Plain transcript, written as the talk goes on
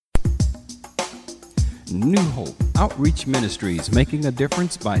New Hope Outreach Ministries, making a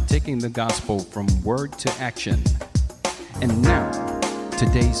difference by taking the gospel from word to action. And now,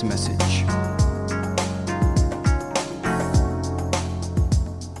 today's message.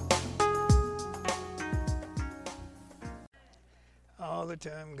 All the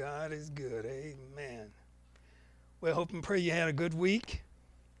time, God is good. Amen. Well, hope and pray you had a good week.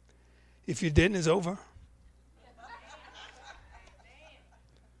 If you didn't, it's over.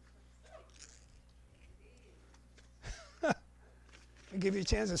 I'll give you a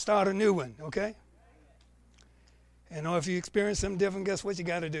chance to start a new one, okay? And if you experience something different, guess what you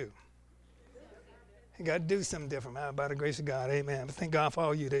got to do? You got to do something different, man, by the grace of God. Amen. But thank God for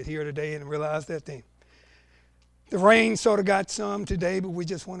all you that here today and realize that thing. The rain sort of got some today, but we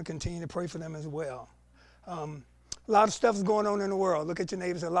just want to continue to pray for them as well. A lot of stuff is going on in the world. Look at your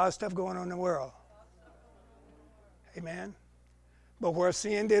neighbors. A lot of stuff going on in the world. Amen. But where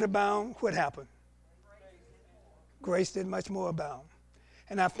sin did abound, what happened? Grace did much more abound.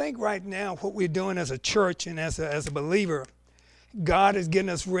 And I think right now what we're doing as a church and as a believer, God is getting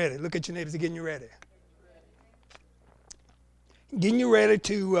us ready. Look at your neighbors, getting you ready. Getting you ready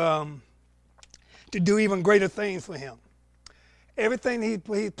to do even greater things for him. Everything he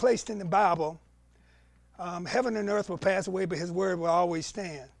placed in the Bible, heaven and earth will pass away, but his word will always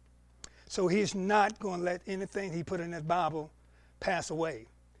stand. So he's not going to let anything he put in that Bible pass away.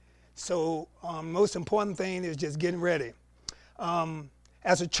 So most important thing is just getting ready.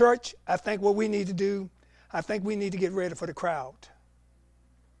 As a church, I think what we need to do, I think we need to get ready for the crowd.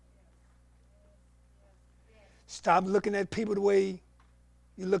 Stop looking at people the way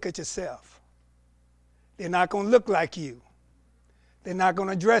you look at yourself. They're not going to look like you. They're not going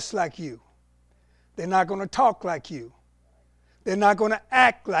to dress like you. They're not going to talk like you. They're not going to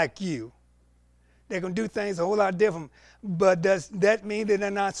act like you. They're going to do things a whole lot different. But does that mean that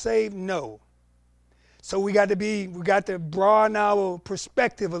they're not saved? No. So we got to broaden our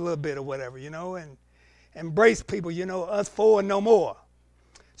perspective a little bit or whatever, and embrace people, us four and no more.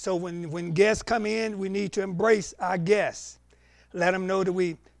 So when guests come in, we need to embrace our guests. Let them know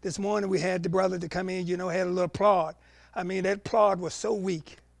that this morning we had the brother to come in, had a little applaud. I mean, that applaud was so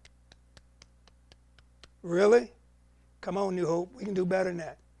weak. Really? Come on, New Hope. We can do better than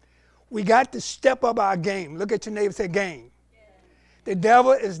that. We got to step up our game. Look at your neighbor and say game. The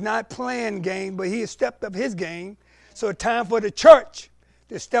devil is not playing game, but he has stepped up his game. So it's time for the church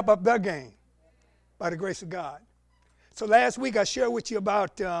to step up their game by the grace of God. So last week I shared with you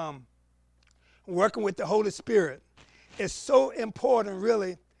about working with the Holy Spirit. It's so important,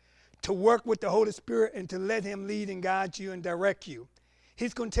 really, to work with the Holy Spirit and to let him lead and guide you and direct you.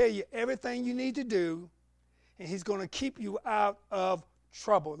 He's going to tell you everything you need to do, and he's going to keep you out of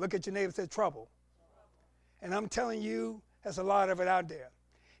trouble. Look at your neighbor and say trouble. And I'm telling you, there's a lot of it out there.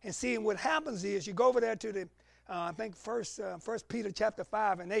 And see, what happens is you go over there to the, I think First Peter chapter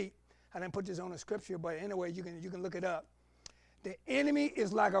 5 and 8. I didn't put this on the scripture, but anyway, you can look it up. The enemy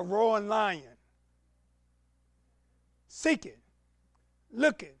is like a roaring lion, seeking,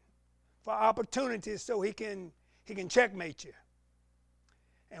 looking for opportunities so he can checkmate you.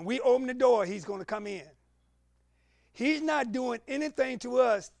 And we open the door, he's going to come in. He's not doing anything to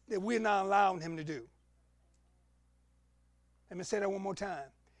us that we're not allowing him to do. Let me say that one more time.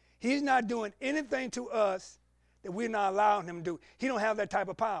 He's not doing anything to us that we're not allowing him to do. He don't have that type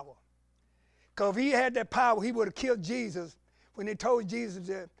of power. Because if he had that power, he would have killed Jesus when they told Jesus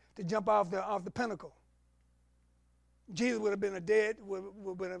to jump off the pinnacle. Jesus would have been a dead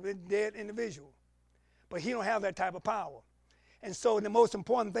individual. But he don't have that type of power. And so the most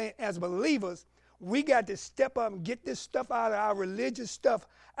important thing as believers, we got to step up and get this stuff out of our religious stuff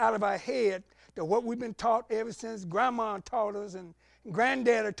out of our head, that what we've been taught ever since grandma taught us and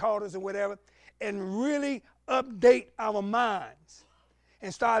granddaddy taught us or whatever, and really update our minds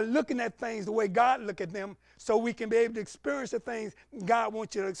and start looking at things the way God look at them so we can be able to experience the things God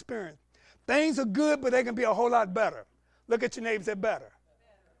wants you to experience. Things are good, but they can be a whole lot better. Look at your neighbors that better.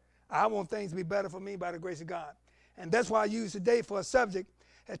 I want things to be better for me by the grace of God. And that's why I use today for a subject,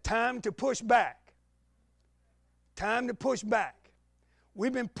 a time to push back. Time to push back.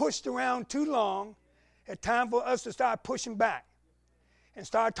 We've been pushed around too long. It's time for us to start pushing back and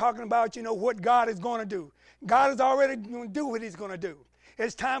start talking about, what God is going to do. God is already going to do what he's going to do.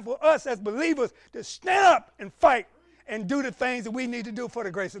 It's time for us as believers to stand up and fight and do the things that we need to do for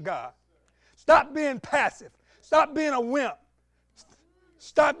the grace of God. Stop being passive. Stop being a wimp.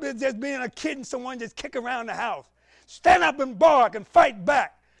 Stop just being a kid and someone just kick around the house. Stand up and bark and fight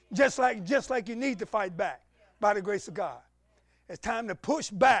back just like you need to fight back by the grace of God. It's time to push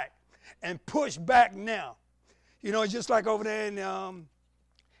back and push back now. Just like over there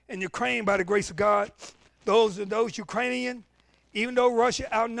in Ukraine, by the grace of God, those Ukrainians, even though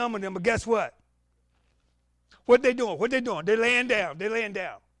Russia outnumbered them, but guess what? What they doing? What they doing? They laying down. They laying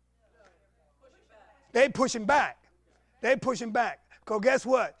down. They pushing back. They pushing back. Because guess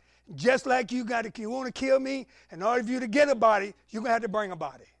what? Just like you want to kill me, in order for you to get a body, you're going to have to bring a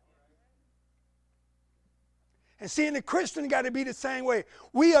body. And seeing the Christian got to be the same way.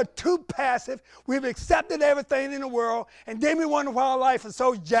 We are too passive. We've accepted everything in the world, and then we wonder why our life is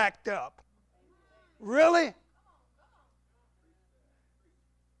so jacked up. Really?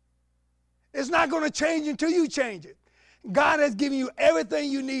 It's not going to change until you change it. God has given you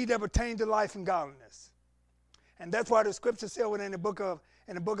everything you need that pertains to life and godliness. And that's why the scripture said in the book of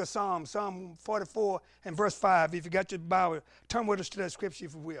Psalms, Psalm 44 and verse 5. If you got your Bible, turn with us to that scripture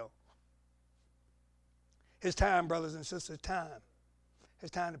if you will. It's time, brothers and sisters, time. It's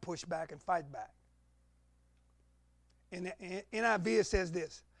time to push back and fight back. In NIV it says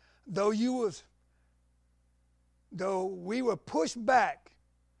this: though we were pushed back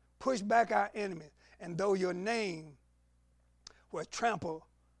our enemies, and though your name will trample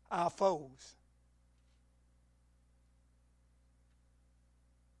our foes.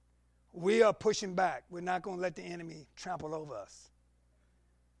 We are pushing back. We're not going to let the enemy trample over us.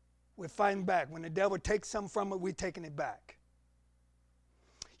 We're fighting back. When the devil takes something from it, we're taking it back.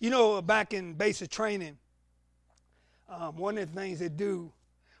 You know, back in basic training, one of the things they do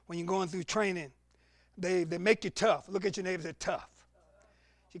when you're going through training, they make you tough. Look at your neighbors, they're tough.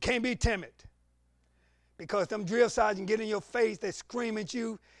 You can't be timid. Because them drill sergeants get in your face, they scream at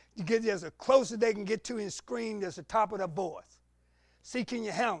you. You get as close as they can get to you and scream, that's the top of their voice. See, can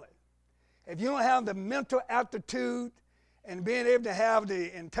you handle it? If you don't have the mental aptitude and being able to have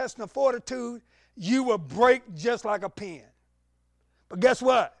the intestinal fortitude, you will break just like a pin. But guess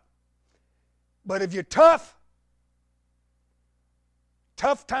what? But if you're tough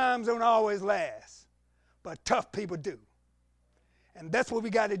times don't always last, but tough people do. And that's what we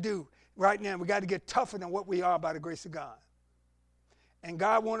got to do right now. We got to get tougher than what we are by the grace of God. And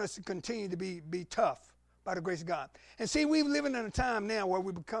God wants us to continue to be tough by the grace of God. And see, we're living in a time now where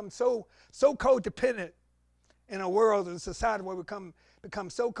we become so codependent in a world and society where we become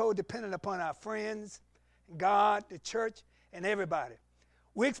so codependent upon our friends, God, the church, and everybody.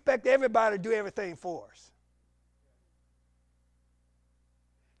 We expect everybody to do everything for us.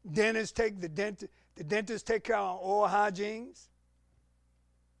 The dentist take care of our oral hygienes.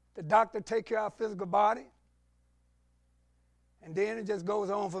 The doctor take care of our physical body. And then it just goes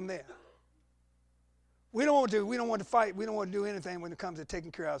on from there. We don't want to fight. We don't want to do anything when it comes to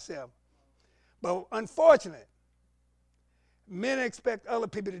taking care of ourselves. But unfortunately, men expect other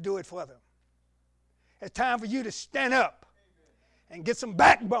people to do it for them. It's time for you to stand up and get some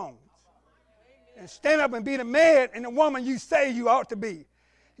backbone. And stand up and be the man and the woman you say you ought to be.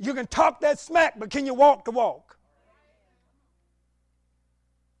 You can talk that smack, but can you walk the walk?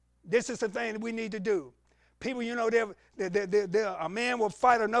 This is the thing that we need to do. People, you know, a man will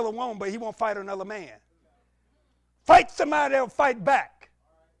fight another woman, but he won't fight another man. Fight somebody that will fight back.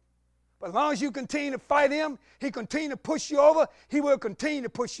 But as long as you continue to fight him, he continue to push you over, he will continue to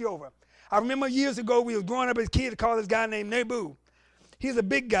push you over. I remember years ago, we was growing up as kids, called this guy named Nebu. He's a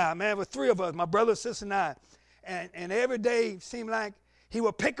big guy, man. There were three of us, my brother, sister, and I. And every day seemed like he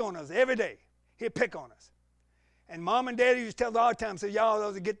would pick on us, every day. He'd pick on us. And mom and daddy used to tell us all the time, say, y'all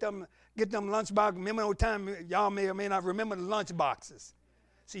those get them lunch boxes. Remember the time, y'all may or may not remember the lunch boxes.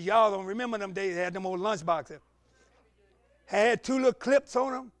 See, y'all don't remember them days, they had them old lunch boxes. Had two little clips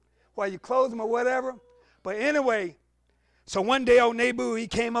on them while you close them or whatever. But anyway, so one day old Nebu, he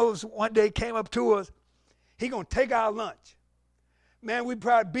came up to us. He going to take our lunch. Man, we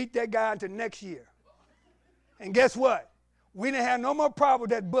probably beat that guy until next year. And guess what? We didn't have no more problem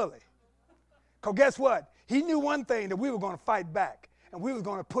with that bully. Because guess what? He knew one thing, that we were going to fight back. And we were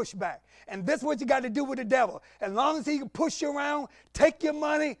going to push back. And that's what you got to do with the devil. As long as he can push you around, take your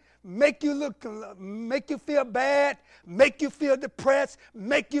money, make you feel bad, make you feel depressed,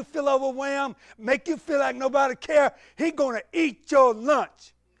 make you feel overwhelmed, make you feel like nobody cares, he's going to eat your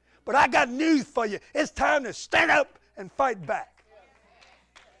lunch. But I got news for you. It's time to stand up and fight back.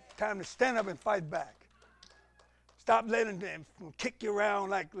 Time to stand up and fight back. Stop letting them kick you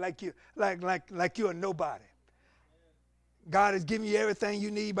around like you're a nobody. God has given you everything you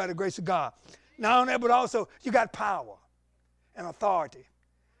need by the grace of God. Not only that, but also you got power and authority.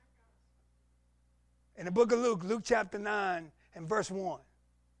 In the book of Luke chapter 9 and verse 1.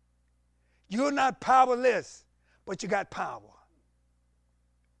 You're not powerless, but you got power.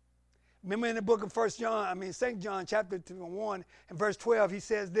 Remember in the book of St. John chapter 1 and verse 12, he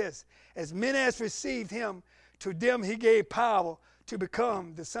says this: as many as received him, to them he gave power to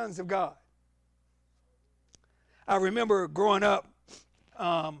become the sons of God. I remember growing up,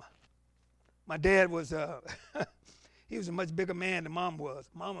 my dad was, he was a much bigger man than Mom was.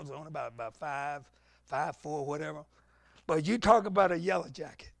 Mom was only about 5'4", whatever. But you talk about a yellow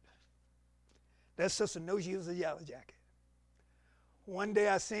jacket. That sister knows she was a yellow jacket. One day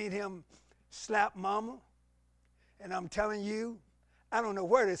I seen him slap Mama, and I'm telling you, I don't know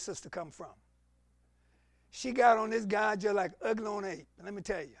where this sister come from. She got on this guy just like ugly on ape. And let me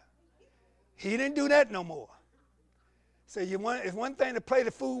tell you, he didn't do that no more. So it's one thing to play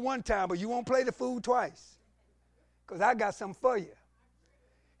the fool one time, but you won't play the fool twice. Because I got something for you.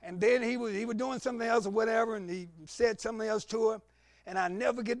 And then he was doing something else or whatever, and he said something else to her. And I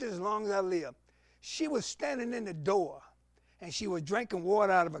never get this as long as I live. She was standing in the door, and she was drinking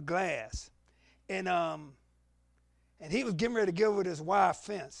water out of a glass. And he was getting ready to give her this wire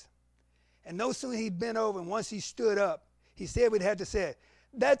fence. And no sooner he bent over, and once he stood up, he said what he had to say.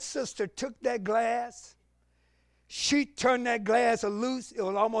 That sister took that glass. She turned that glass loose. It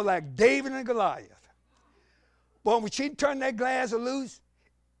was almost like David and Goliath. But when she turned that glass loose,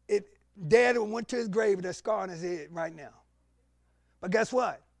 Dad went to his grave with that scar on his head right now. But guess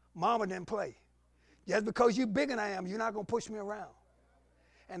what? Mama didn't play. Just because you're bigger than I am, you're not going to push me around.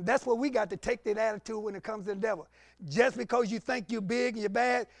 And that's what we got to take that attitude when it comes to the devil. Just because you think you're big and you're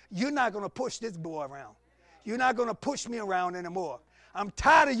bad, you're not going to push this boy around. You're not going to push me around anymore. I'm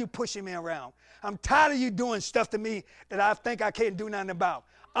tired of you pushing me around. I'm tired of you doing stuff to me that I think I can't do nothing about.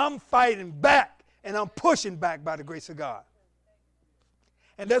 I'm fighting back, and I'm pushing back by the grace of God.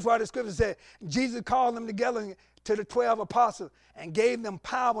 And that's why the scripture said, Jesus called them together to the 12 apostles and gave them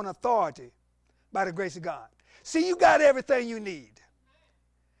power and authority by the grace of God. See, you got everything you need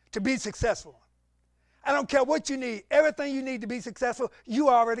to be successful. I don't care what you need. Everything you need to be successful, you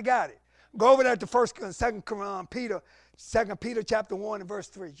already got it. Go over there to 2 Peter chapter 1 and verse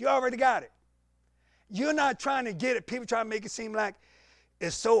 3. You already got it. You're not trying to get it. People try to make it seem like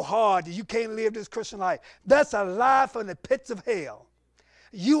it's so hard that you can't live this Christian life. That's a lie from the pits of hell.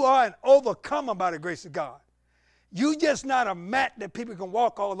 You are an overcomer by the grace of God. You just not a mat that people can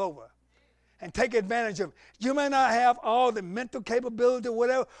walk all over and take advantage of. You may not have all the mental capability or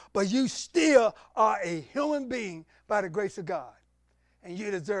whatever, but you still are a human being by the grace of God. And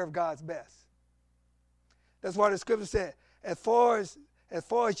you deserve God's best. That's why the scripture said, as far as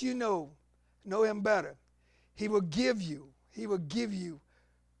you know him better, he will give you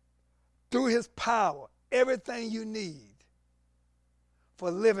through his power everything you need for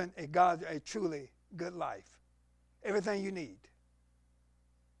living a truly good life. Everything you need.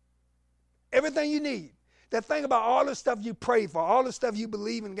 Everything you need. That thing about all the stuff you pray for, all the stuff you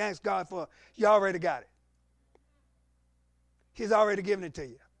believe and ask God for, you already got it. He's already given it to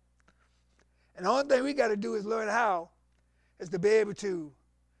you. And the only thing we got to do is learn how is to be able to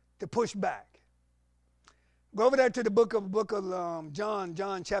push back. Go over there to the book of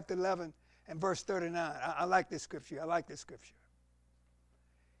John chapter 11 and verse 39. I like this scripture.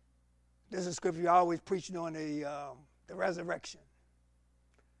 This is a scripture I always preached on the resurrection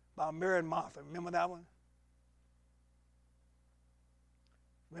about Mary and Martha. Remember that one?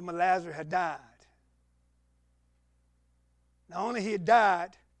 Remember Lazarus had died. Not only he had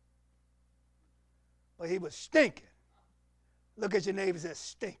died, but he was stinking. Look at your neighbor and say,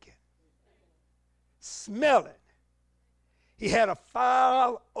 stinking. Smelling. He had a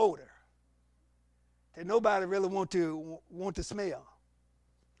foul odor that nobody really want to smell.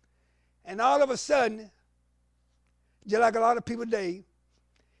 And all of a sudden, just like a lot of people today,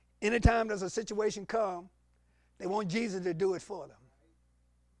 anytime there's a situation come, they want Jesus to do it for them.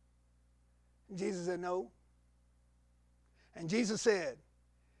 And Jesus said, no. And Jesus said,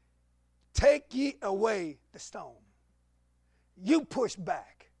 take ye away the stone. You push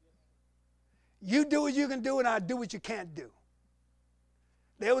back. You do what you can do, and I do what you can't do.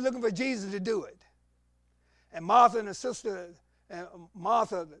 They were looking for Jesus to do it. And Martha, the sister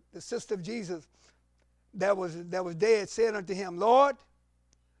of Jesus, that was dead, said unto him, Lord,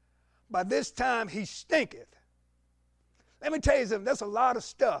 by this time he stinketh. Let me tell you something. There's a lot of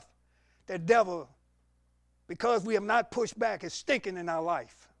stuff that devil, because we have not pushed back, is stinking in our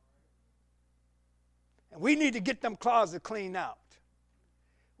life. And we need to get them closets cleaned out.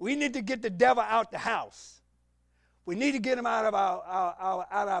 We need to get the devil out the house. We need to get him out of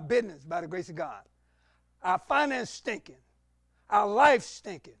our business by the grace of God. Our finance stinking. Our life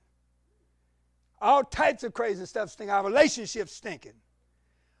stinking. All types of crazy stuff stinking. Our relationships stinking.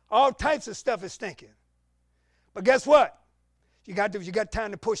 All types of stuff is stinking. But guess what? You got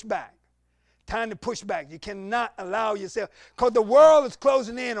time to push back. Time to push back. You cannot allow yourself, because the world is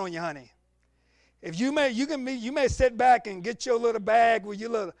closing in on you, honey. If you may sit back and get your little bag with your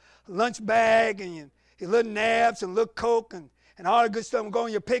little lunch bag, and your little nabs and little Coke and all the good stuff and go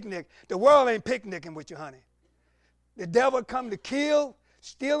on your picnic. The world ain't picnicking with you, honey. The devil come to kill,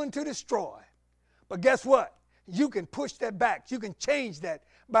 steal, and to destroy. But guess what? You can push that back. You can change that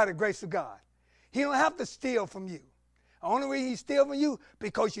by the grace of God. He don't have to steal from you. The only reason he steals from you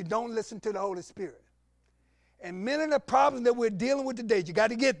because you don't listen to the Holy Spirit. And many of the problems that we're dealing with today, you got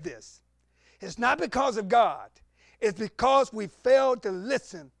to get this. It's not because of God. It's because we failed to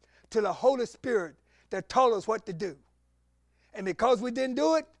listen to the Holy Spirit that told us what to do. And because we didn't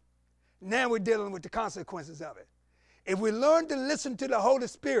do it, now we're dealing with the consequences of it. If we learn to listen to the Holy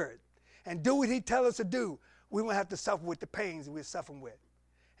Spirit and do what he tells us to do, we won't have to suffer with the pains we're suffering with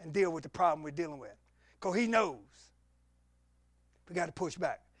and deal with the problem we're dealing with. Because he knows we got to push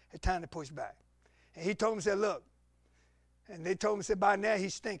back. It's time to push back. And he told me, said, look, and they told me, said, by now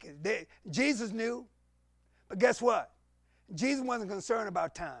he's stinking. Jesus knew, but guess what? Jesus wasn't concerned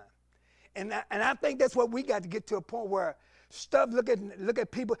about time. And I think that's what we got to get to a point where look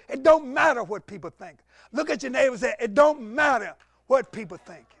at people. It don't matter what people think. Look at your neighbor and say, it don't matter what people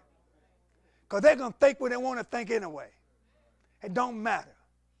think. Because they're going to think what they want to think anyway. It don't matter.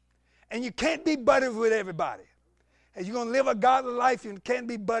 And you can't be buddies with everybody. If you're going to live a godly life, you can't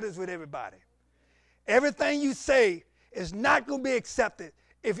be buddies with everybody. Everything you say is not going to be accepted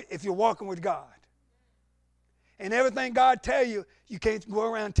if you're walking with God. And everything God tells you, you can't go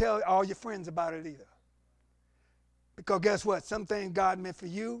around and tell all your friends about it either. Because guess what? Some things God meant for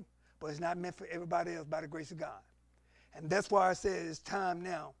you, but it's not meant for everybody else by the grace of God. And that's why I said it's time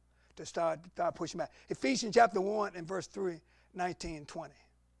now to start pushing back. Ephesians chapter 1 and verse 3, 19 and 20.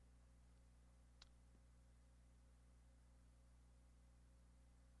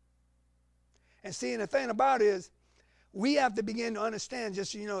 And see, and the thing about it is, we have to begin to understand,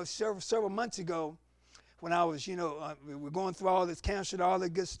 just, several months ago, when I was, we were going through all this cancer, all that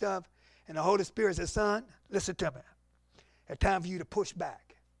good stuff, and the Holy Spirit said, son, listen to me. It's time for you to push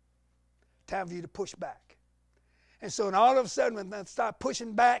back. Time for you to push back. And so, and all of a sudden, when I start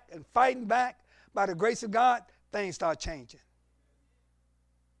pushing back and fighting back by the grace of God, things start changing.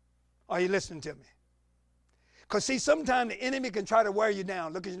 Are you listening to me? Because, see, sometimes the enemy can try to wear you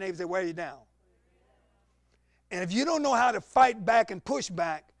down. Look at your neighbor and say, wear you down. And if you don't know how to fight back and push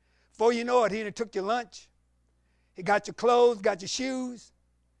back, before you know it, he done took your lunch. He got your clothes, got your shoes,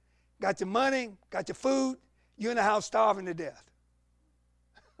 got your money, got your food. You're in the house starving to death.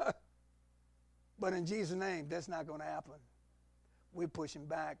 But in Jesus' name, that's not going to happen. We're pushing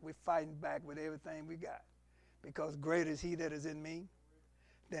back. We're fighting back with everything we got. Because greater is he that is in me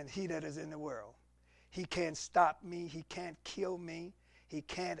than he that is in the world. He can't stop me. He can't kill me. He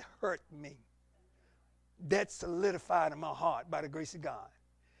can't hurt me. That's solidified in my heart by the grace of God.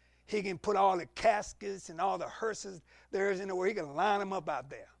 He can put all the caskets and all the hearses there is in the world. He can line them up out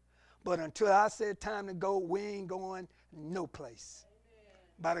there. But until I said time to go, we ain't going no place.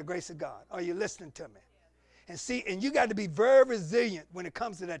 By the grace of God. Are you listening to me? And see, and you got to be very resilient when it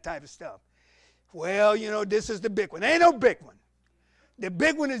comes to that type of stuff. Well, this is the big one. There ain't no big one. The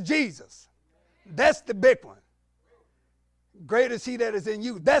big one is Jesus. That's the big one. Greater is he that is in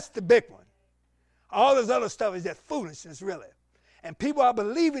you. That's the big one. All this other stuff is just foolishness, really. And people are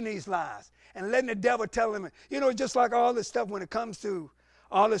believing these lies and letting the devil tell them, just like all this stuff when it comes to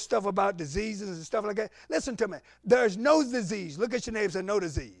all this stuff about diseases and stuff like that. Listen to me. There's no disease. Look at your neighbor and say, no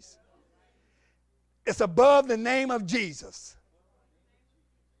disease. It's above the name of Jesus.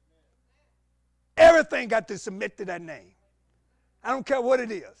 Everything got to submit to that name. I don't care what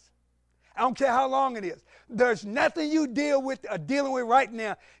it is. I don't care how long it is. There's nothing you deal with or dealing with right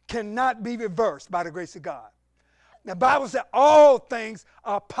now cannot be reversed by the grace of God. The Bible said all things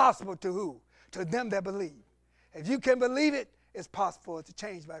are possible to who? To them that believe. If you can believe it, it's possible to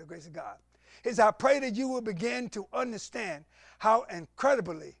change by the grace of God. I pray that you will begin to understand how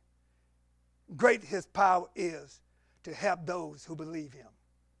incredibly great his power is to help those who believe him.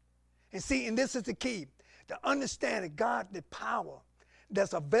 And see, and this is the key, to understand that God, the power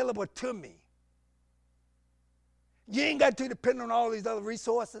that's available to me. You ain't got to depend on all these other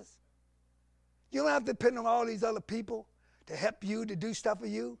resources. You don't have to depend on all these other people to help you, to do stuff for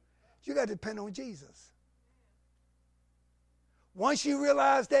you. You got to depend on Jesus. Once you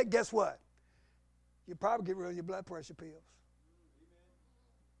realize that, guess what? You probably get rid of your blood pressure pills.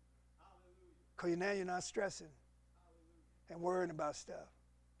 Because now you're not stressing and worrying about stuff.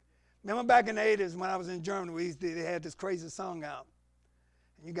 Remember back in the 80s when I was in Germany, they had this crazy song out.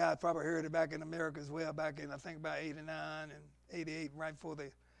 And you guys probably heard it back in America as well, back in, I think, about 89 and 88, right before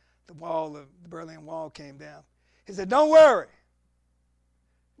the Berlin Wall came down. He said, don't worry.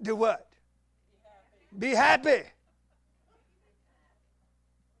 Do what? Be happy.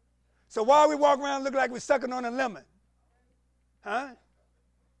 So why we walk around looking like we're sucking on a lemon? Huh?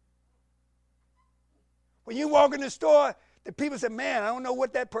 When you walk in the store, the people say, man, I don't know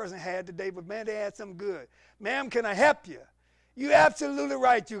what that person had today, but man, they had something good. Ma'am, can I help you? You're absolutely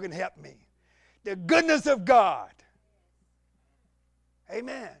right, you can help me. The goodness of God.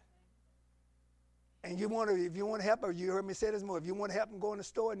 Amen. And if you want to help, or you heard me say this more, if you want to help them go in the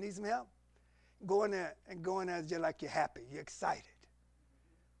store and need some help, go in there just like you're happy, you're excited.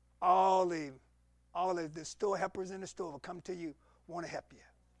 All the store helpers in the store will come to you, want to help you.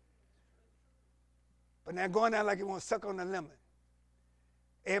 But now going out like you want to suck on the lemon.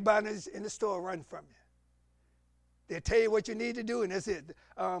 Everybody in the store run from you. They'll tell you what you need to do, and that's it.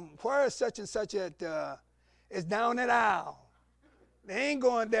 Where is such and such at? It's down that aisle. They ain't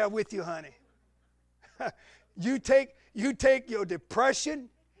going there with you, honey. You take your depression,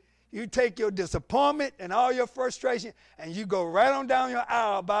 you take your disappointment and all your frustration, and you go right on down your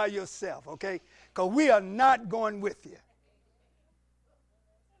aisle by yourself, okay? Because we are not going with you.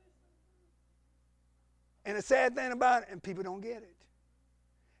 And the sad thing about it, and people don't get it.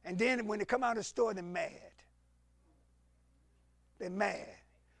 And then when they come out of the store, they're mad. They're mad.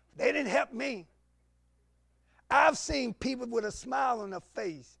 They didn't help me. I've seen people with a smile on their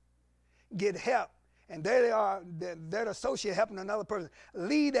face get help, and there they are, their associate helping another person.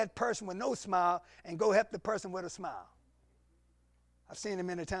 Leave that person with no smile and go help the person with a smile. I've seen it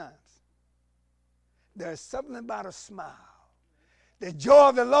many times. There's something about a smile. The joy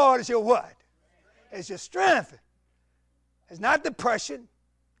of the Lord is your what? It's your strength. It's not depression.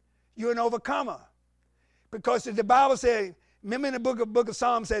 You're an overcomer. Because the Bible says, remember in the book of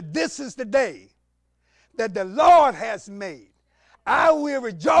Psalms said, this is the day that the Lord has made. I will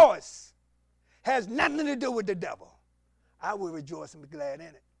rejoice. Has nothing to do with the devil. I will rejoice and be glad in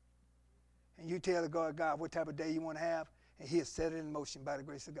it. And you tell God what type of day you want to have, and he'll set it in motion by the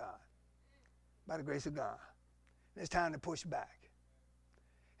grace of God. By the grace of God. And it's time to push back.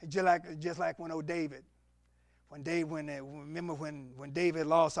 It's just like when David, remember when David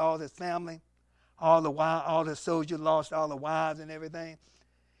lost all his family, all the soldiers lost all the wives and everything,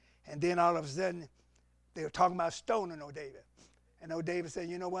 and then all of a sudden they were talking about stoning David, and David said,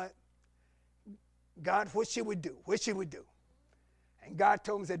 you know what, God, what should we do? What should we do? And God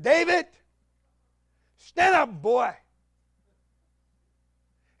told him, said, David, stand up, boy.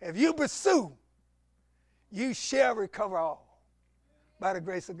 If you pursue, you shall recover all. By the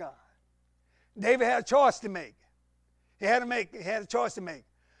grace of God. David had a choice to make. He had a choice to make.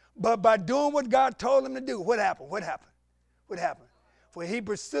 But by doing what God told him to do, what happened? When he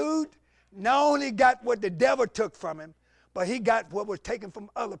pursued, not only got what the devil took from him, but he got what was taken from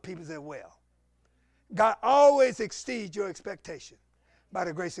other people as well. God always exceeds your expectation by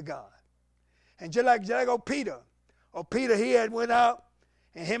the grace of God. And just like Peter, he had went out,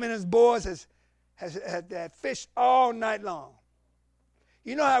 and him and his boys had fished all night long.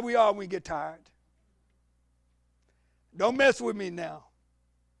 You know how we are when we get tired. Don't mess with me now.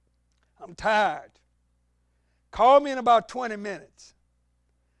 I'm tired. Call me in about 20 minutes.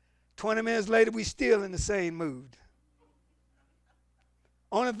 20 minutes later, we still in the same mood.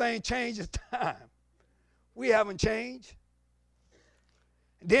 Only thing changed is time. We haven't changed.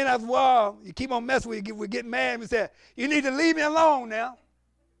 And then after a while, you keep on messing with you, we get mad and we say, you need to leave me alone now.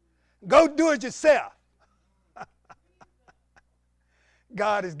 Go do it yourself.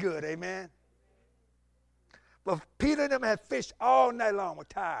 God is good, amen. But Peter and them had fished all night long, were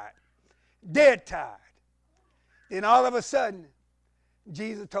tired, dead tired. Then all of a sudden,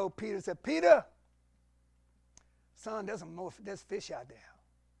 Jesus told Peter, said, Peter, son, there's fish out there.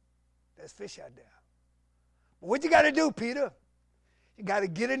 There's fish out there. But what you got to do, Peter? You got to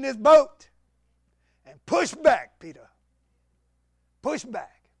get in this boat and push back, Peter. Push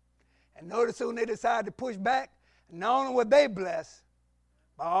back. And notice when they decided to push back, not only were they blessed,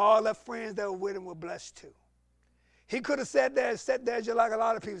 but all the friends that were with him were blessed too. He could have sat there just like a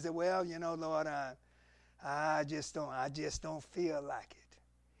lot of people say, well, you know, Lord, I just don't feel like it.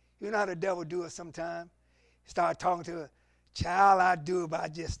 You know how the devil do it sometimes? Start talking to her, child, I do it, but I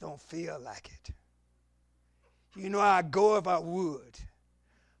just don't feel like it. You know, I'd go if I would,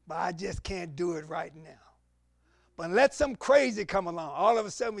 but I just can't do it right now. But let some crazy come along. All of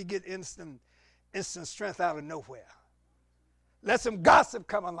a sudden we get instant strength out of nowhere. Let some gossip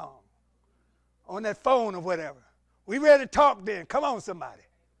come along on that phone or whatever. We ready to talk then. Come on, somebody.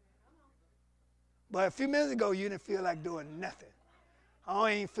 But a few minutes ago, you didn't feel like doing nothing. I don't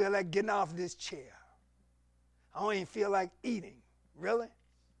even feel like getting off this chair. I don't even feel like eating. Really?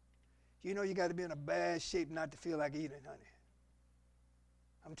 You know you got to be in a bad shape not to feel like eating, honey.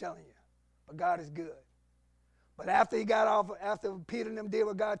 I'm telling you. But God is good. But after he got off, after Peter and them did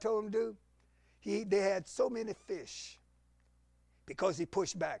what God told him to do, they had so many fish because he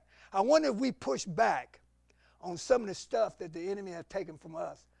pushed back. I wonder if we push back on some of the stuff that the enemy has taken from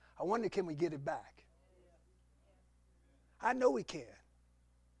us. I wonder, can we get it back? I know we can.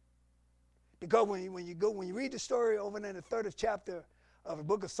 Because when you read the story over in the 30th chapter of the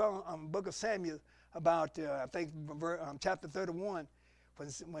book of Samuel, about I think chapter 31,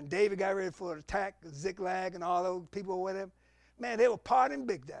 when David got ready for an attack, Ziklag and all those people or whatever, man, they were partying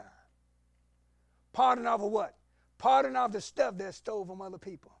big time. Partying off of what? Partying off the stuff they stole from other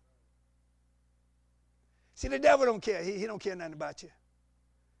people. See, the devil don't care. He don't care nothing about you.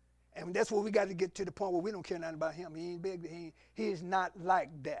 And that's what we got to get to the point where we don't care nothing about him. He ain't big. He is not like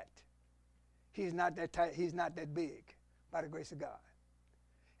that. He's not that tight. He's not that big, by the grace of God.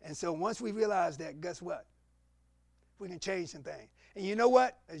 And so once we realize that, guess what? We can change some things. And you know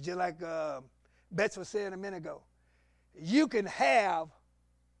what? It's just like Betsy was saying a minute ago. You can have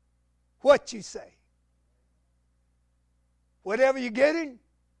what you say. Whatever you're getting,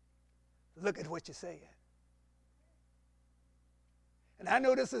 look at what you're saying. And I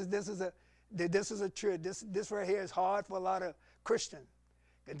know this is a trick. This right here is hard for a lot of Christians.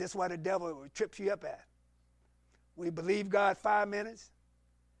 And this is why the devil trips you up at. We believe God 5 minutes,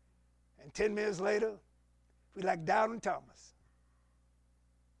 and 10 minutes later, we like Doubting Thomas.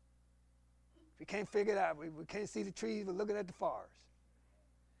 We can't figure it out. We can't see the trees. We're looking at the forest.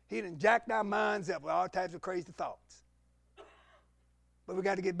 He done jacked our minds up with all types of crazy thoughts. But we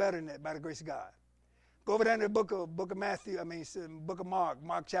got to get better than that by the grace of God. Go over there in the book of Matthew, book of Mark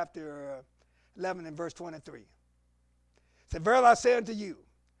chapter 11 and verse 23. It said, verily I say unto you,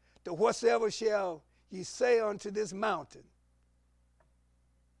 that whatsoever shall ye say unto this mountain.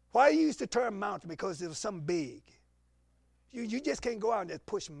 Why do you use the term mountain? Because it was something big. You just can't go out and just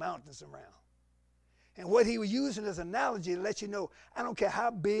push mountains around. And what he was using as an analogy to let you know, I don't care how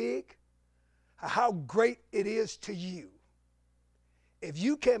big or how great it is to you. If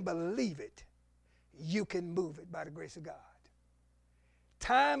you can believe it, you can move it by the grace of God.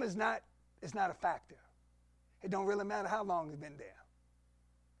 Time is not a factor. It don't really matter how long it's been there.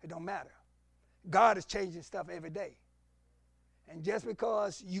 It don't matter. God is changing stuff every day. And just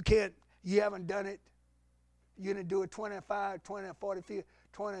because you haven't done it, you didn't do it 25, 20, 40,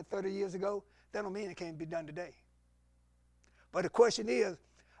 20, 30 years ago, that don't mean it can't be done today. But the question is,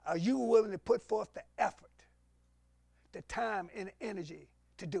 are you willing to put forth the effort, the time and energy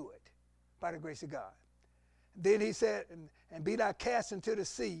to do it by the grace of God? Then he said, and be thou cast into the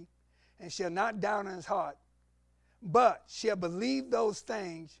sea, and shall not doubt in his heart, but shall believe those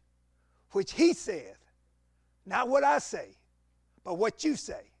things which he saith. Not what I say, but what you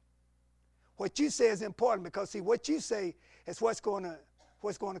say. What you say is important because, see, what you say is what's going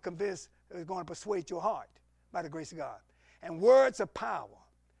to convince, is going to persuade your heart by the grace of God. And words are power.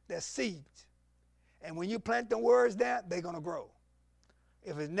 They're seeds. And when you plant them words down, they're going to grow.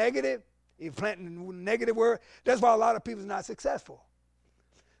 If it's negative, you plant a negative word. That's why a lot of people are not successful.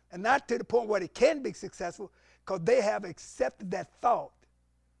 And not to the point where they can be successful, because they have accepted that thought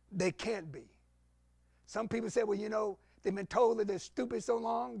they can't be. Some people say, well, you know, they've been told that they're stupid so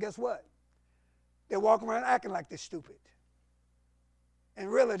long. Guess what? They're walking around acting like they're stupid.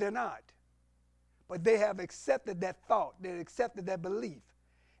 And really, they're not. But they have accepted that thought. They accepted that belief.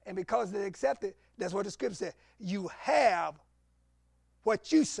 And because they accept it, that's what the scripture said. You have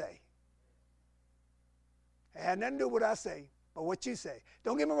what you say. It had nothing to do with what I say, but what you say.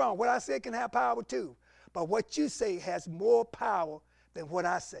 Don't get me wrong. What I say can have power too. But what you say has more power than what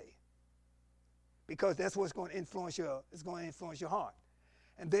I say. Because that's what's going to influence your heart.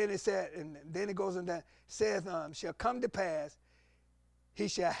 And then it said, and then it goes on that says, shall come to pass, he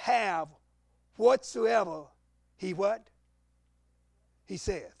shall have whatsoever he what? He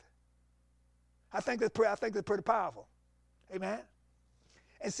saith. I think that's pretty powerful. Amen.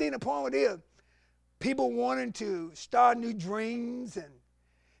 And see, the point is, people wanting to start new dreams and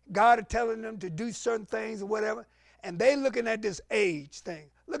God is telling them to do certain things or whatever, and they looking at this age thing.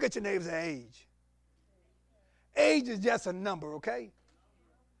 Look at your neighbor's age. Age is just a number, okay?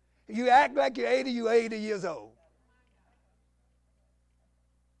 If you act like you're 80, you're 80 years old.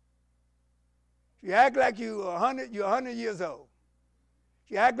 If you act like you're 100, you're 100 years old.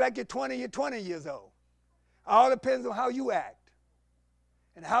 If you act like you're 20, you're 20 years old. All depends on how you act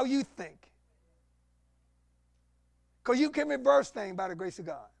and how you think. Because you can reverse things by the grace of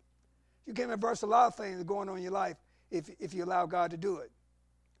God. You can reverse a lot of things going on in your life if you allow God to do it.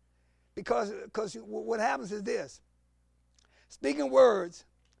 Because what happens is this. Speaking words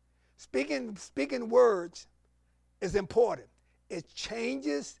is important. It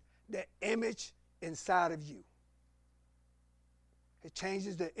changes the image inside of you. It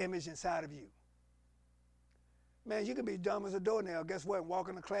changes the image inside of you. Man, you can be dumb as a doornail. Guess what? Walk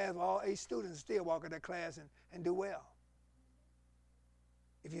in the class, all 8 students still walk in that class and do well.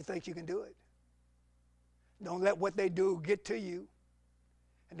 If you think you can do it. Don't let what they do get to you.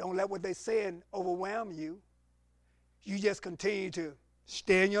 And don't let what they say overwhelm you. You just continue to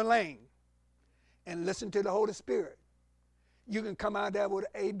stay in your lane and listen to the Holy Spirit. You can come out there with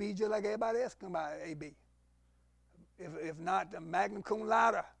an AB just like everybody else come out with an AB. If not, the magna cum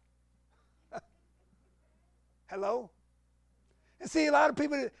laude. Hello? And see, a lot of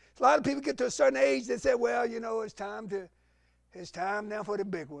people get to a certain age, they say, well, you know, it's time now for the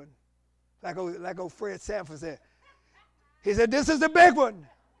big one. Like old Fred Sanford said. He said, this is the big one.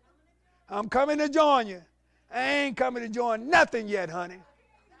 I'm coming to join you. I ain't coming to join nothing yet, honey.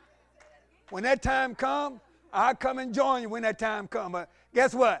 When that time comes, I'll come and join you when that time comes. But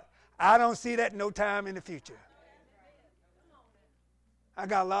guess what? I don't see that no time in the future. I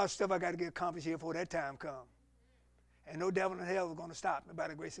got a lot of stuff I got to get accomplished here before that time comes. And no devil in hell is going to stop me by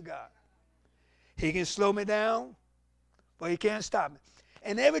the grace of God. He can slow me down, but he can't stop me.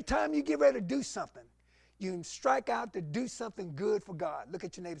 And every time you get ready to do something, you can strike out to do something good for God. Look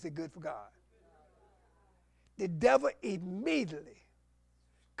at your neighbor and say, good for God. The devil immediately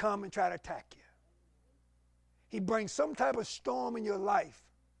come and try to attack you. He brings some type of storm in your life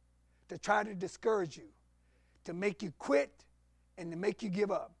to try to discourage you, to make you quit, and to make you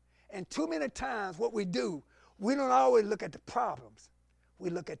give up. And too many times what we do, we don't always look at the problems.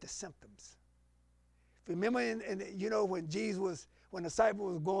 We look at the symptoms. Remember, when when the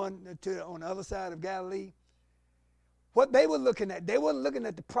disciples was going on the other side of Galilee, what they were looking at, they weren't looking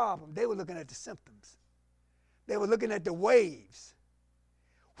at the problem. They were looking at the symptoms. They were looking at the waves.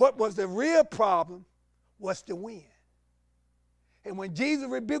 What was the real problem was the wind. And when Jesus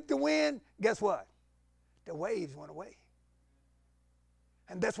rebuked the wind, guess what? The waves went away.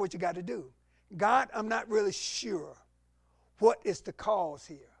 And that's what you got to do. God, I'm not really sure what is the cause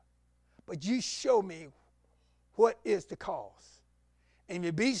here, but you show me what is the cause. And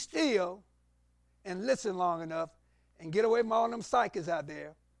you be still and listen long enough and get away from all them psychics out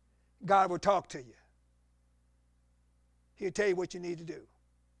there, God will talk to you. He'll tell you what you need to do.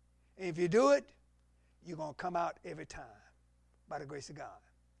 And if you do it, you're going to come out every time by the grace of God.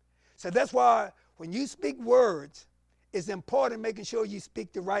 So that's why when you speak words, it's important making sure you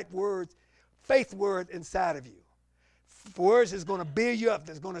speak the right words, faith words inside of you. Words is going to build you up,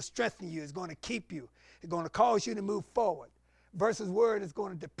 that's going to strengthen you, it's going to keep you, it's going to cause you to move forward, versus word is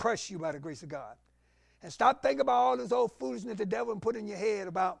going to depress you by the grace of God. And stop thinking about all this old foolishness the devil put in your head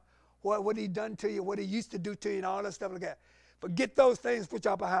about what he done to you, what he used to do to you, and all that stuff like that. Forget those things, put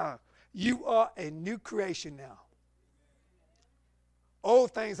y'all behind. You are a new creation now.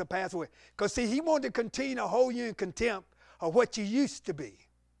 Old things have passed away. Because, see, he wanted to continue to hold you in contempt of what you used to be.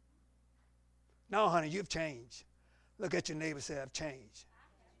 No, honey, you've changed. Look at your neighbor and say, I've changed.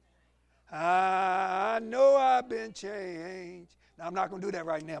 I know I've been changed. Now, I'm not going to do that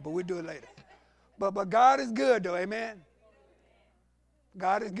right now, but we'll do it later. But God is good, though, amen?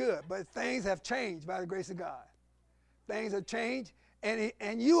 God is good, but things have changed by the grace of God. Things have changed,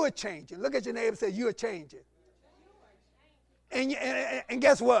 and you are changing. Look at your neighbor and say, you are changing. And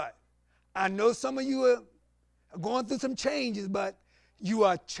guess what? I know some of you are going through some changes, but you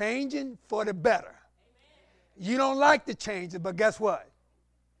are changing for the better. Amen. You don't like the changes, but guess what?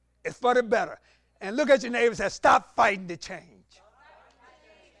 It's for the better. And look at your neighbor and say, stop fighting the change.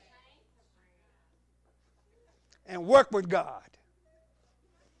 And work with God.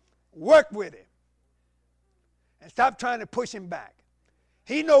 Work with him. And stop trying to push him back.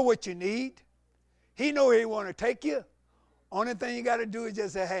 He know what you need. He know where he want to take you. Only thing you got to do is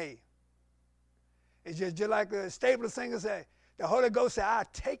just say, hey. It's just like the Stapler singer say, the Holy Ghost said, I'll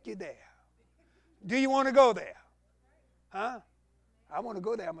take you there. Do you want to go there? Huh? I want to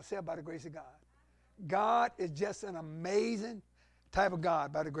go there myself by the grace of God. God is just an amazing type of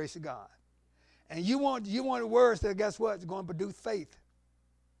God by the grace of God. And you want words that, guess what? It's going to produce faith.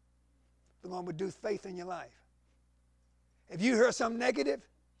 It's going to produce faith in your life. If you hear something negative,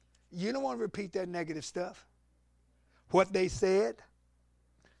 you don't want to repeat that negative stuff. What they said,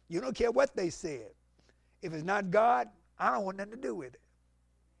 you don't care what they said. If it's not God, I don't want nothing to do with it.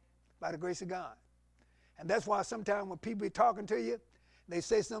 By the grace of God. And that's why sometimes when people be talking to you, they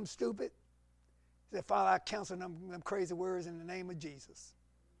say something stupid, say, Father, I counsel them crazy words in the name of Jesus.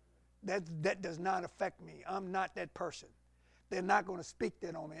 That does not affect me. I'm not that person. They're not going to speak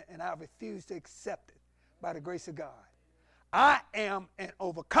that on me, and I refuse to accept it by the grace of God. I am an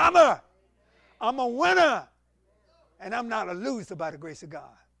overcomer. I'm a winner. And I'm not a loser by the grace of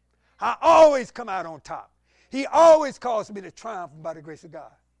God. I always come out on top. He always calls me to triumph by the grace of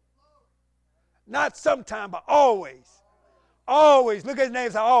God. Not sometime, but always. Always. Look at his name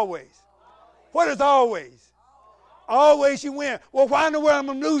and say always. What is always? Always you win. Well, why in the world am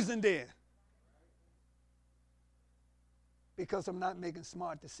I losing then? Because I'm not making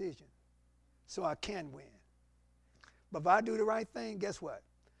smart decisions. So I can win. But if I do the right thing, guess what?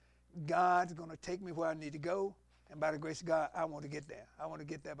 God's going to take me where I need to go. And by the grace of God, I want to get there. I want to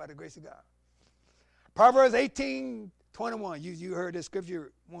get there by the grace of God. Proverbs 18:21. You heard this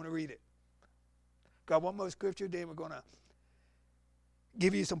scripture. Want to read it? Got one more scripture. Then we're going to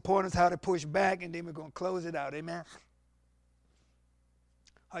give you some pointers how to push back. And then we're going to close it out. Amen?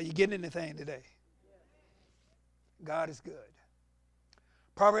 Are you getting anything today? God is good.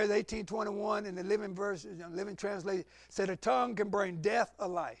 Proverbs 18:21 in the Living Living Translation said, "A tongue can bring death or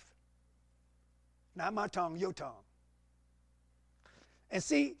life." Not my tongue, your tongue. And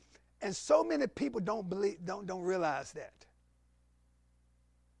see, and so many people don't realize that.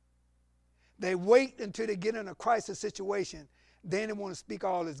 They wait until they get in a crisis situation, then they want to speak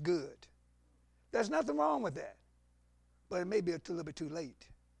all is good. There's nothing wrong with that. But it may be a little bit too late.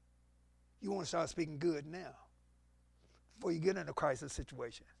 You want to start speaking good now, before you get in a crisis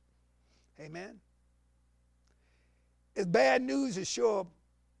situation. Amen? It's bad news to show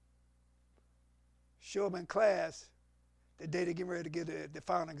up in class the day they're getting ready to get the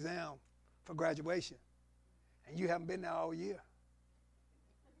final exam for graduation, and you haven't been there all year.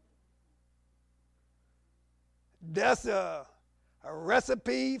 That's a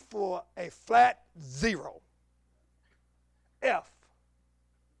recipe for a flat 0. F.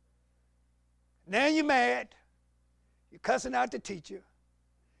 Now you're mad. You're cussing out the teacher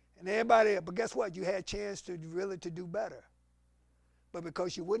and everybody else. But guess what? You had a chance to really to do better. But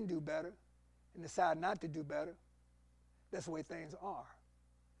because you wouldn't do better and decide not to do better, that's the way things are.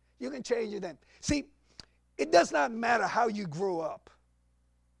 You can change your name. See, it does not matter how you grow up.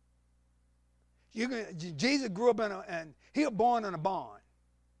 Jesus grew up and he was born in a barn.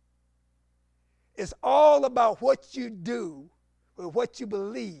 It's all about what you do or what you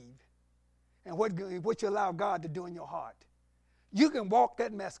believe and what you allow God to do in your heart. You can walk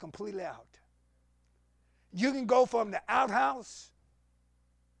that mess completely out. You can go from the outhouse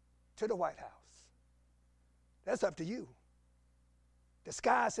to the White House. That's up to you. The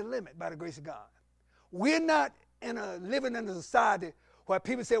sky's the limit by the grace of God. We're not living in a society where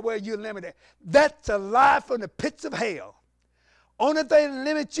people say, well, you're limited. That's a lie from the pits of hell. Only thing that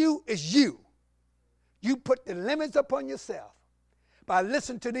limits you is you. You put the limits upon yourself by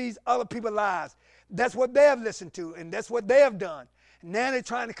listening to these other people's lives. That's what they have listened to, and that's what they have done. And now they're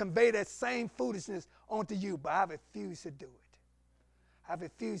trying to convey that same foolishness onto you, but I refuse to do it. I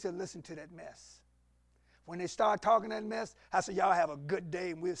refuse to listen to that mess. When they start talking that mess, I say, y'all have a good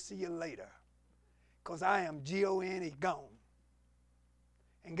day, and we'll see you later. Because I am G-O-N-E, gone.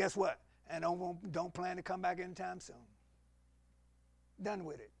 And guess what? And don't plan to come back anytime soon. Done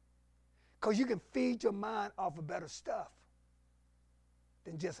with it. Because you can feed your mind off of better stuff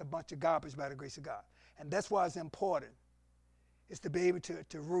than just a bunch of garbage by the grace of God. And that's why it's important, is to be able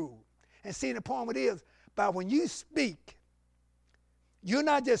to rule. And see, the point is, but when you speak, you're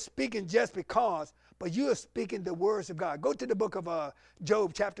not just speaking just because, but you are speaking the words of God. Go to the book of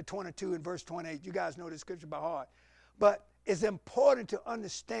Job chapter 22 and verse 28. You guys know the scripture by heart. But it's important to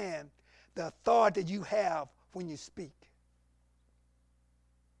understand the authority you have when you speak.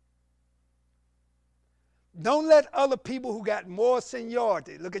 Don't let other people who got more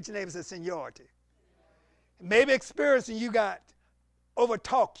seniority, look at your neighbor and say seniority, maybe experiencing you got,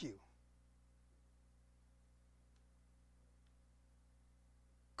 overtalk you.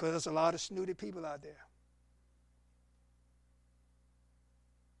 Because there's a lot of snooty people out there.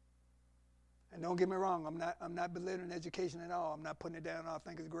 And don't get me wrong, I'm not belittling education at all. I'm not putting it down. I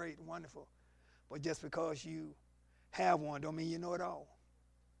think it's great and wonderful. But just because you have one don't mean you know it all.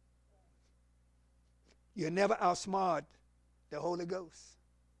 You'll never outsmart the Holy Ghost.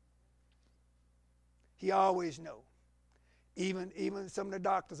 He always knows. Even some of the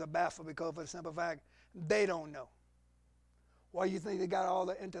doctors are baffled because of the simple fact they don't know. Where do you think they got all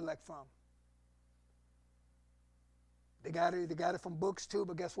the intellect from? They got it from books too,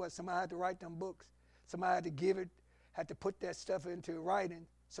 but guess what? Somebody had to write them books. Somebody had to give it, had to put that stuff into writing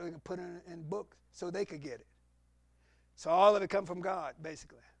so they can put it in books so they could get it. So all of it come from God,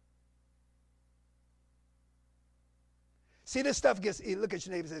 basically. See, this stuff gets, look at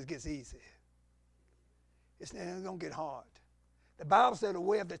your neighbor and say it gets easy. It's going to get hard. The Bible said the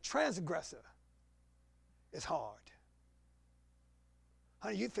way of the transgressor is hard.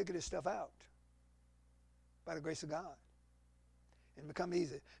 Honey, you figure this stuff out by the grace of God. And become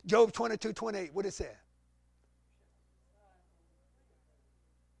easy. Job 22:28, what it say?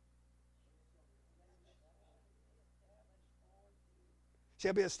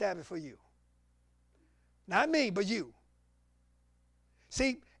 shall be established for you. Not me, but you.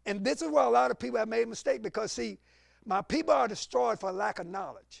 See, and this is where a lot of people have made a mistake because, see, my people are destroyed for lack of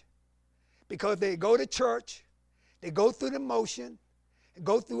knowledge. Because they go to church, they go through the motion, and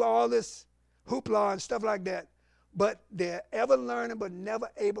go through all this hoopla and stuff like that, but they're ever learning but never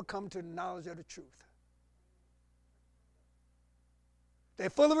able to come to the knowledge of the truth.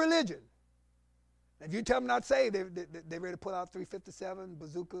 They're full of religion. If you tell them not saved, they're ready to pull out 357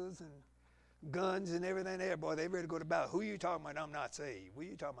 bazookas and guns and everything there. Boy, they're ready to go to battle. Who are you talking about? I'm not saved. What are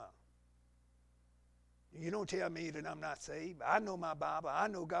you talking about? You don't tell me that I'm not saved. I know my Bible. I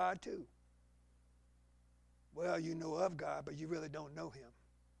know God too. Well, you know of God, but you really don't know him.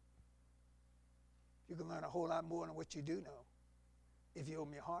 You can learn a whole lot more than what you do know if you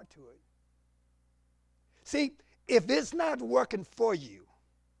open your heart to it. See, if it's not working for you,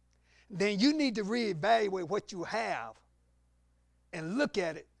 then you need to reevaluate what you have and look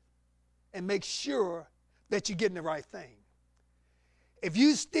at it and make sure that you're getting the right thing. If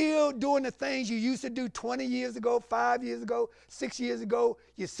you still doing the things you used to do 20 years ago, 5 years ago, 6 years ago,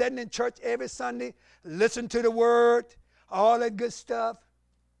 you're sitting in church every Sunday, listen to the word, all that good stuff,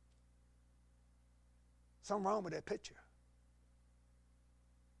 something wrong with that picture.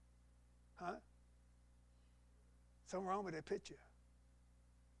 Huh? Something wrong with that picture.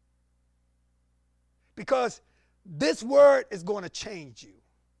 Because this word is going to change you.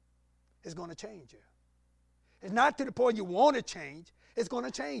 It's going to change you. It's not to the point you want to change. It's going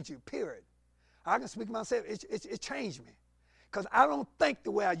to change you, period. I can speak myself. It changed me. Because I don't think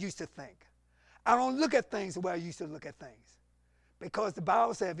the way I used to think. I don't look at things the way I used to look at things. Because the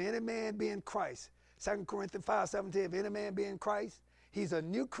Bible says, if any man be in Christ, 2 Corinthians 5:17, if any man be in Christ, he's a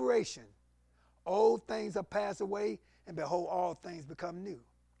new creation. Old things are passed away, and behold, all things become new.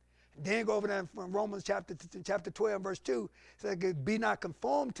 Then go over there from Romans chapter 12, verse 2. It says, be not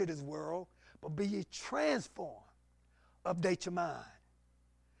conformed to this world, but be ye transformed. Update your mind.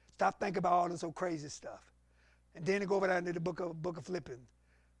 Stop thinking about all this old crazy stuff. And then go over there into the book of Philippians.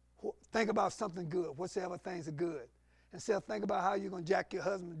 Think about something good. Whatsoever things are good. Instead of think about how you're going to jack your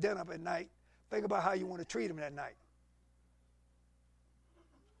husband's dinner up at night, think about how you want to treat him that night.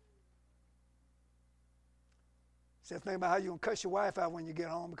 Instead of thinking about how you're going to cuss your wife out when you get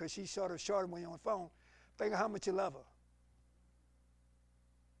home because she's short when you're on the phone, think of how much you love her.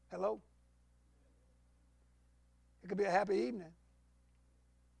 Hello? It could be a happy evening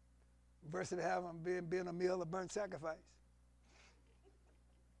versus having being a meal of burnt sacrifice.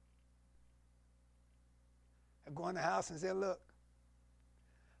 I go in the house and say, look,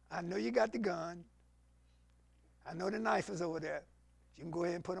 I know you got the gun. I know the knife is over there. You can go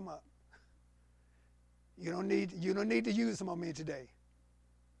ahead and put them up. You don't need to use them on me today.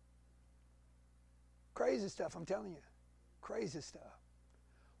 Crazy stuff, I'm telling you. Crazy stuff.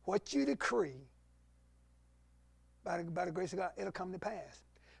 What you decree, by the grace of God, it'll come to pass.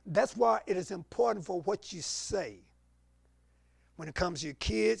 That's why it is important for what you say when it comes to your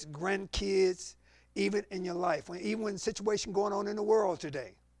kids, grandkids, even in your life, even when situation going on in the world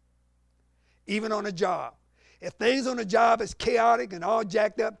today, even on a job. If things on the job is chaotic and all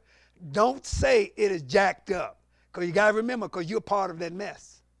jacked up, don't say it is jacked up, because you got to remember, because you're part of that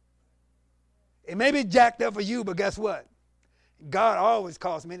mess. It may be jacked up for you, but guess what? God always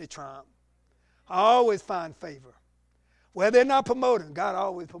calls me to triumph. I always find favor. Where they're not promoting, God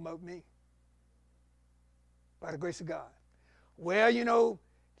always promote me. By the grace of God. Where,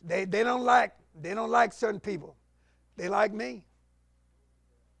 they don't like certain people. They like me.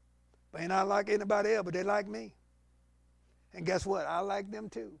 They not like anybody else, but they like me. And guess what? I like them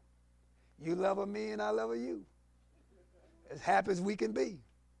too. You love me and I love you. As happy as we can be.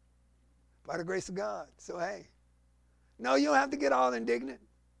 By the grace of God. So hey. No, you don't have to get all indignant.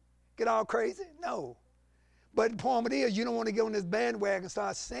 Get all crazy. No. But the point is, you don't want to get on this bandwagon and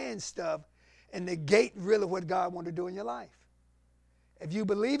start saying stuff and negate really what God wants to do in your life. If you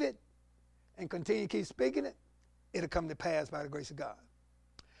believe it and continue to keep speaking it, it'll come to pass by the grace of God.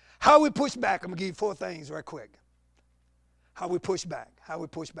 How we push back, I'm going to give you 4 things right quick. How we push back.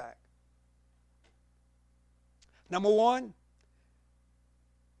 Number 1,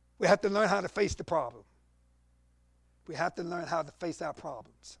 we have to learn how to face the problem. We have to learn how to face our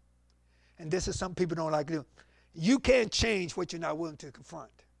problems. And this is something people don't like to do. You can't change what you're not willing to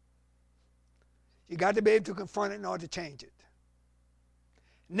confront. You got to be able to confront it in order to change it.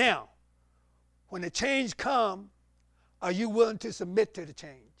 Now, when the change comes, are you willing to submit to the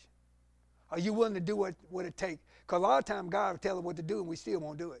change? Are you willing to do what it takes? Because a lot of times God will tell us what to do and we still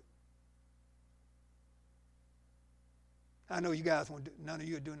won't do it. I know you guys won't do, none of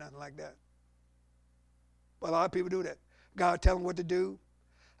you will do nothing like that. But a lot of people do that. God will tell them what to do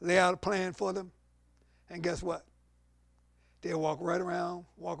lay out a plan for them, and guess what? They'll walk right around,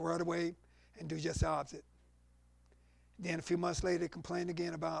 walk right away, and do just the opposite. Then a few months later, they complain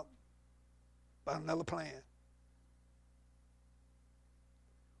again about another plan.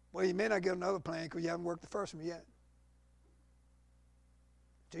 Well, you may not get another plan because you haven't worked the first one yet.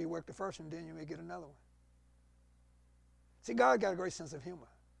 Until you work the first one, then you may get another one. See, God got a great sense of humor.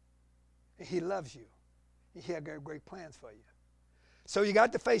 And He loves you. And He has great plans for you. So you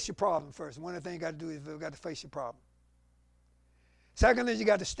got to face your problem first. One of the things you got to do is you got to face your problem. Secondly, you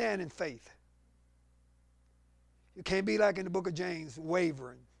got to stand in faith. You can't be like in the book of James,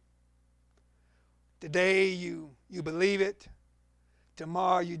 wavering. Today you believe it.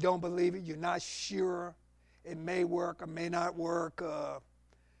 Tomorrow you don't believe it. You're not sure. It may work or may not work.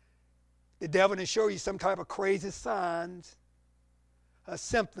 The devil will show you some type of crazy signs,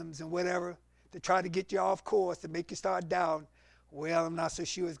 symptoms and whatever to try to get you off course, to make you start doubting. Well, I'm not so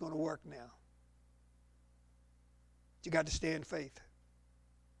sure it's going to work now. You got to stay in faith.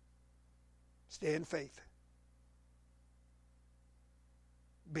 Stay in faith.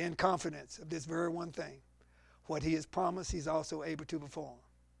 Be in confidence of this very one thing. What He has promised, He's also able to perform.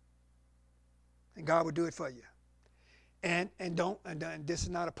 And God will do it for you. And this is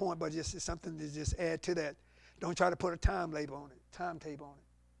not a point, but just something to just add to that. Don't try to put a timetable on it.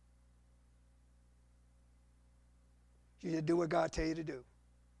 You just do what God tells you to do.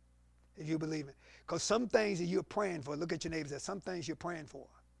 If you believe it. Because some things that you're praying for, look at your neighbors, there's some things you're praying for.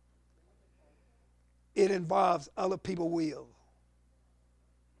 It involves other people's will.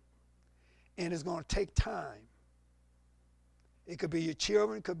 And it's going to take time. It could be your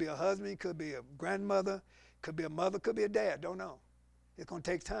children, it could be a husband, it could be a grandmother, it could be a mother, it could be a dad, don't know. It's going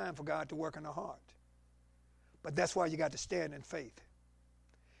to take time for God to work in the heart. But that's why you got to stand in faith.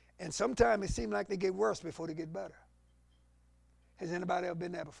 And sometimes it seems like they get worse before they get better. Has anybody ever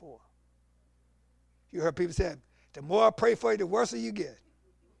been there before? You heard people say, the more I pray for you, the worse you get.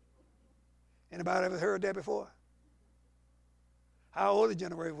 Anybody ever heard that before? Our older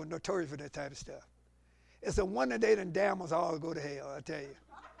generation was notorious for that type of stuff. It's a wonder they done damn us all to go to hell, I tell you.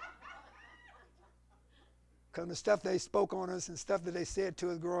 Because the stuff they spoke on us and stuff that they said to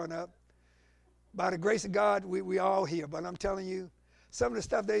us growing up, by the grace of God, we all here. But I'm telling you, some of the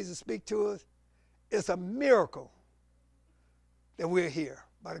stuff they used to speak to us, it's a miracle that we're here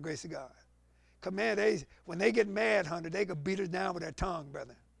by the grace of God. Because, man, when they get mad, Hunter, they could beat us down with their tongue,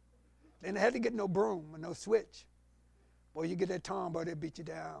 brother. They didn't have to get no broom or no switch. Boy, you get that tongue, boy, they'll beat you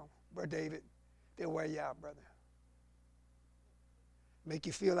down. Brother David, they'll wear you out, brother. Make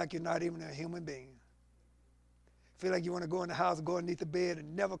you feel like you're not even a human being. Feel like you want to go in the house and go underneath the bed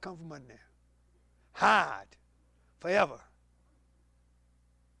and never come from under there. Hide forever.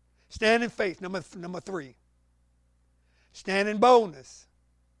 Stand in faith, number 3. Stand in boldness.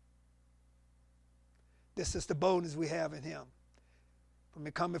 This is the boldness we have in Him. When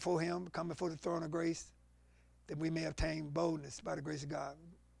we come before Him, come before the throne of grace, that we may obtain boldness by the grace of God.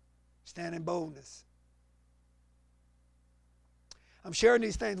 Stand in boldness. I'm sharing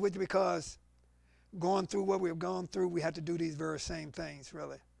these things with you because going through what we've gone through, we have to do these very same things,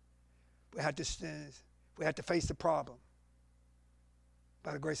 really. We have to face the problem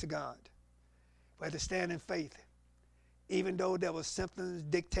by the grace of God. We have to stand in faith. Even though there were symptoms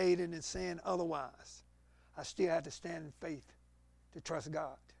dictating and saying otherwise, I still had to stand in faith to trust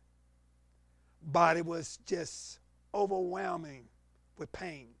God. Body was just overwhelming with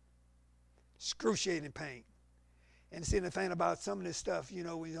pain, excruciating pain. And see, the thing about some of this stuff, you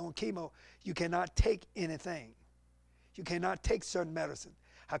know, when you're on chemo, you cannot take anything. You cannot take certain medicine.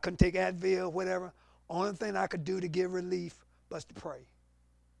 I couldn't take Advil, whatever. Only thing I could do to give relief was to pray.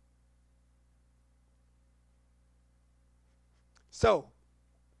 So,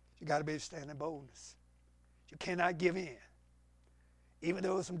 you got to be able to stand in boldness. You cannot give in. Even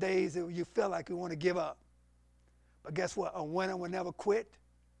though some days that you feel like you want to give up. But guess what? A winner will never quit,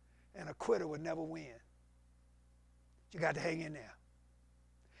 and a quitter will never win. You got to hang in there.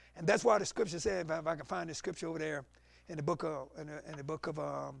 And that's why the scripture said, if I can find the scripture over there in the book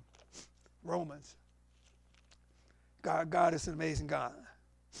of Romans. God is an amazing God.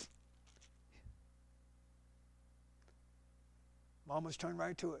 I'm almost turning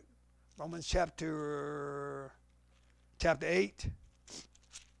right to it. Romans chapter 8.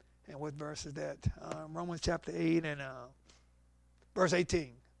 And what verse is that? Romans chapter 8 and verse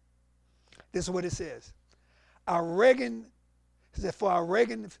 18. This is what it says. For I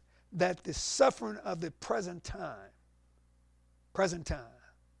reckon that the suffering of the present time,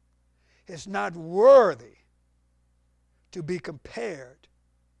 is not worthy to be compared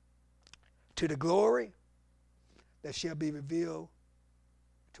to the glory that shall be revealed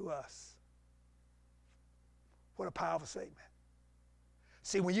to us. What a powerful statement.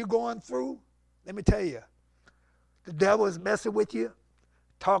 See, when you're going through, let me tell you, the devil is messing with you,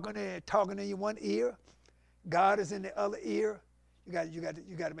 talking in your one ear. God is in the other ear. You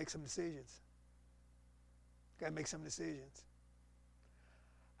got to make some decisions. You got to make some decisions.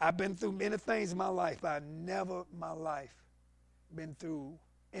 I've been through many things in my life, but I've never in my life been through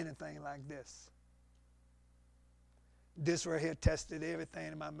anything like this. This right here tested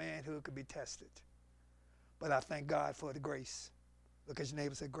everything in my manhood could be tested. But I thank God for the grace. Look at your neighbor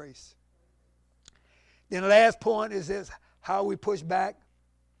and say grace. Then the last point is this, how we push back.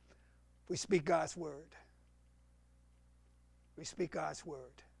 We speak God's word. We speak God's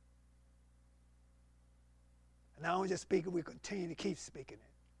word. And not only just speak it, we continue to keep speaking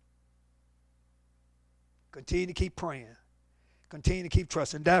it. Continue to keep praying. Continue to keep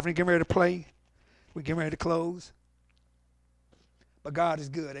trusting. Daphne, getting ready to play. We're getting ready to close. But God is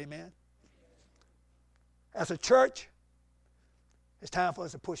good, amen? As a church, it's time for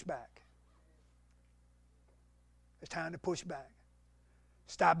us to push back. It's time to push back.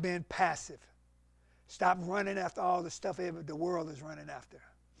 Stop being passive. Stop running after all the stuff the world is running after.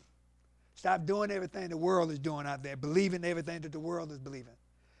 Stop doing everything the world is doing out there, believing everything that the world is believing.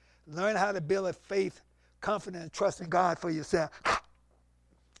 Learn how to build a faith, confidence, and trust in God for yourself.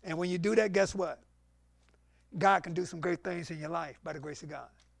 And when you do that, guess what? God can do some great things in your life by the grace of God.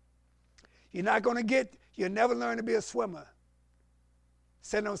 You'll never learn to be a swimmer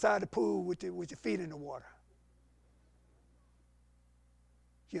sitting on the side of the pool with your feet in the water.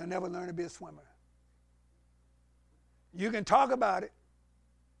 You'll never learn to be a swimmer. You can talk about it.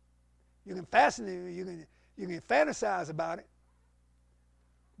 You can fascinate it. You can fantasize about it.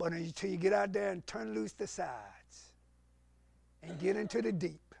 But until you get out there and turn loose the sides and get into the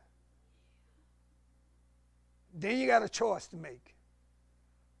deep, then you got a choice to make.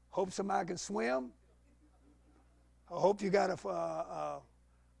 Hope somebody can swim. I hope you got a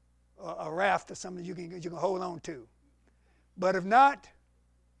raft or something you can hold on to. But if not,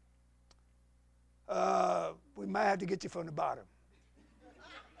 we might have to get you from the bottom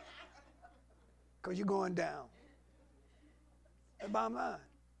because you're going down. That's the bottom line.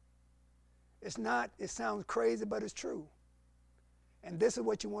 It sounds crazy, but it's true. And this is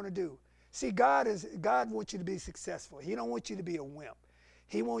what you want to do. See, God wants you to be successful. He don't want you to be a wimp.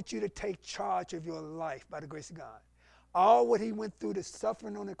 He wants you to take charge of your life by the grace of God. All what he went through, the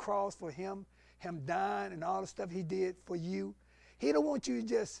suffering on the cross for him dying and all the stuff he did for you. He don't want you to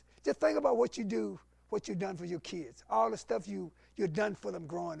just think about what you do, what you've done for your kids, all the stuff you've done for them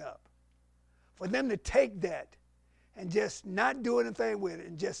growing up. For them to take that and just not do anything with it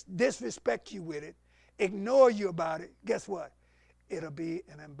and just disrespect you with it, ignore you about it, guess what? It'll be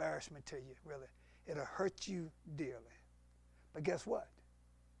an embarrassment to you, really. It'll hurt you dearly. But guess what?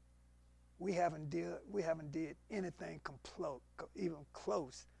 We haven't did anything even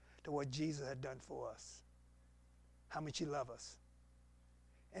close to what Jesus had done for us. How much he loves us.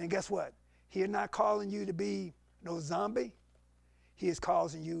 And guess what? He's not calling you to be no zombie. He is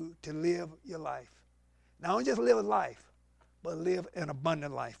causing you to live your life. Not only just live a life, but live an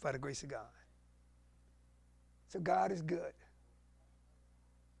abundant life by the grace of God. So God is good.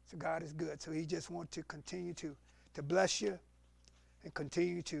 So God is good. So he just wants to continue to bless you and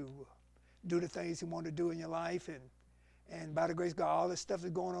continue to do the things he wants to do in your life. And by the grace of God, all this stuff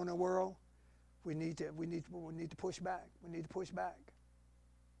that's going on in the world, we need to push back. We need to push back.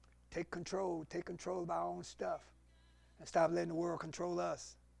 Take control of our own stuff and stop letting the world control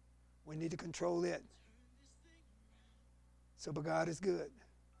us. We need to control it. So, but God is good.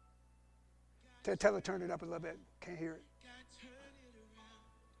 Tell her, turn it up a little bit. Can't hear it.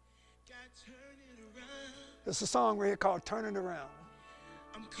 There's a song right here called Turning Around.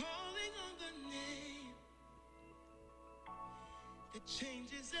 I'm calling on the name that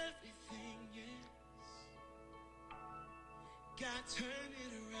changes everything, yes. God, turn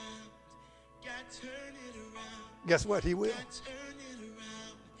it around. God, turn it around. Guess what? He will. God, turn it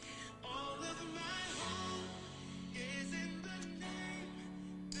around. All of my hope is in the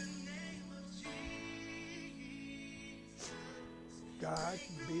name of Jesus. God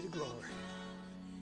be the glory.